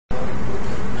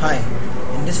Hi,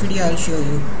 in this video I'll show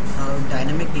you how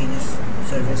dynamic DNS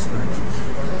service works.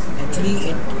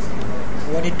 Actually,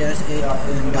 what it does, it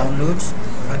downloads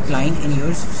a client in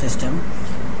your system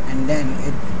and then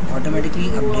it automatically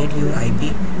updates your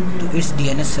IP to its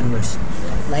DNS servers.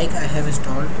 Like I have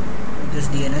installed this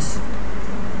DNS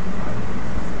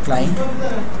client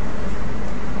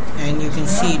and you can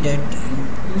see that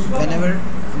whenever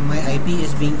my IP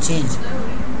is being changed,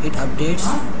 it updates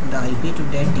the IP to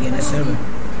that DNS server.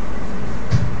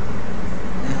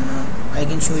 I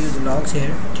can show you the logs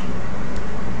here.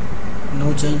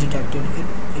 No change detected.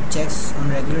 It checks on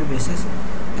regular basis,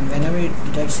 and whenever it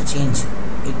detects a change,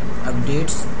 it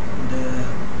updates the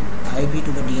IP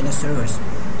to the DNS servers.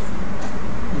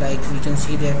 Like we can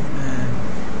see that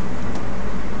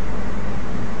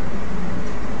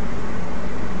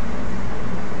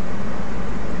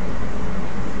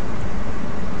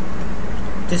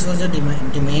this was the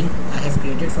domain I have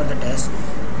created for the test,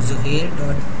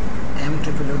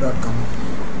 zuhair.m000.com,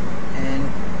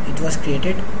 and it was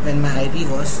created when my IP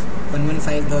was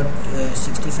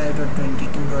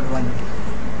 115.65.22.1,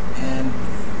 and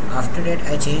after that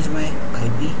I changed my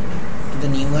IP to the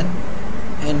new one,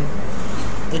 and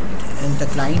the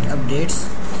client updates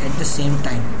at the same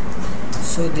time.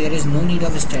 So there is no need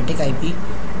of static IP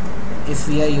if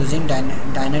we are using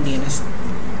DynaDNS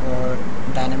or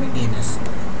dynamic DNS.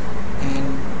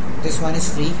 And this one is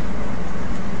free.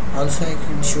 Also I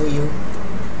can show you,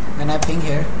 when I ping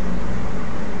here,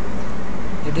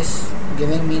 it is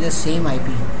giving me the same IP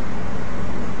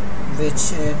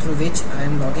through which I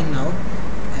am logging now.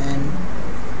 And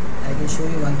I can show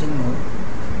you one thing more,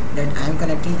 that I am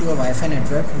connecting to a Wi-Fi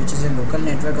network, which is a local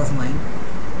network of mine,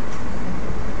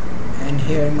 and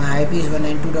here my IP is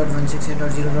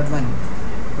 192.168.0.1,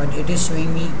 but it is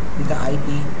showing me the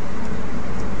IP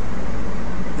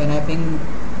when I ping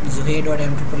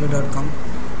zuhair.m000.com.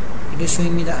 It is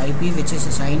showing me the IP which is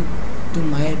assigned to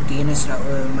my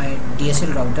my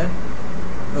DSL router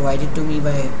provided to me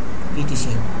by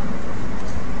PTCL.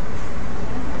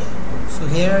 So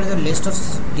here are the list of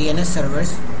DNS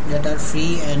servers that are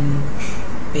free and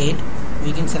paid.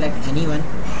 We can select any one,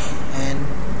 and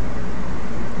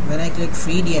when I click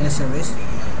free DNS service,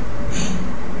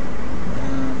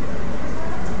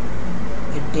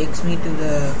 it takes me to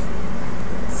the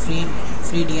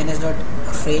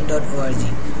freedns.afraid.org.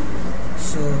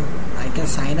 so I can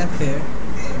sign up here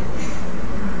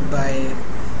by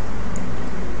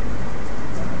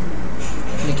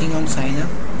clicking on sign up,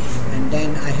 and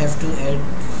then I have to add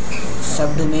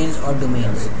subdomains or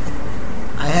domains.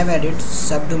 I have added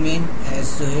subdomain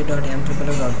as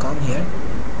zuhair.m000.com here,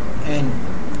 and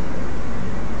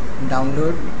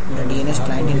download the DNS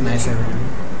client in my server.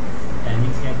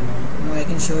 Now I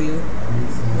can show you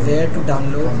where to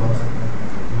download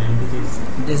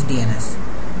this DNS.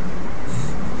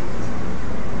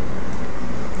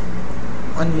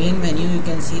 On main menu you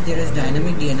can see there is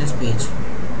dynamic DNS page.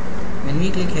 When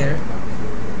we click here,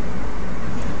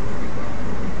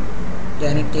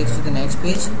 then it takes to the next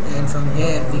page, and from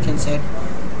here we can set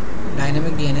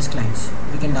dynamic DNS clients.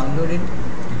 We can download it.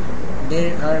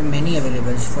 There are many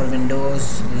available for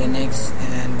Windows, Linux,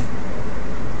 and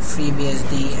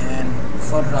FreeBSD, and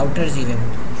for routers even.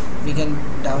 We can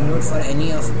download for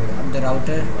any of the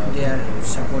router. They are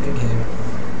supported here.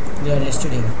 They are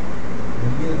listed here.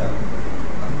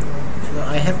 So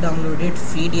I have downloaded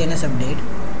free DNS update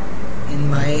in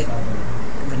my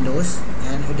Windows,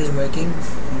 and it is working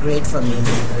great for me.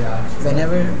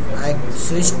 Whenever I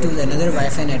switch to another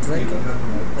Wi-Fi network,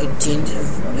 it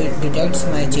detects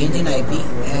my change in IP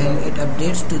and it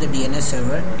updates to the DNS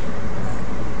server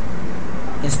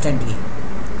instantly.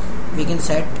 We can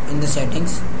set in the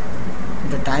settings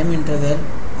the time interval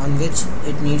on which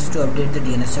it needs to update the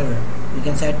DNS server. We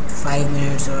can set 5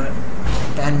 minutes or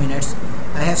 10 minutes.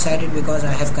 I have set it because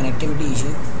I have connectivity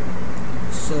issue.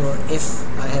 So if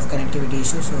I have connectivity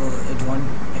issue, so it won't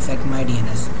affect my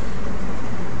DNS.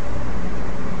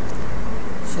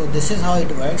 So this is how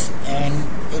it works, and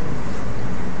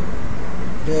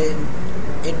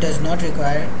it does not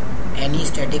require any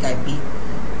static IP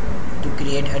to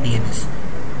create a DNS.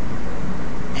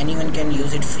 Anyone can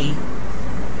use it free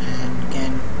and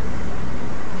can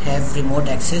have remote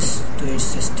access to its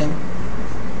system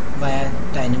via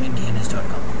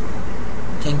dynamicdns.com.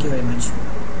 Thank you very much.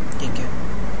 Take care.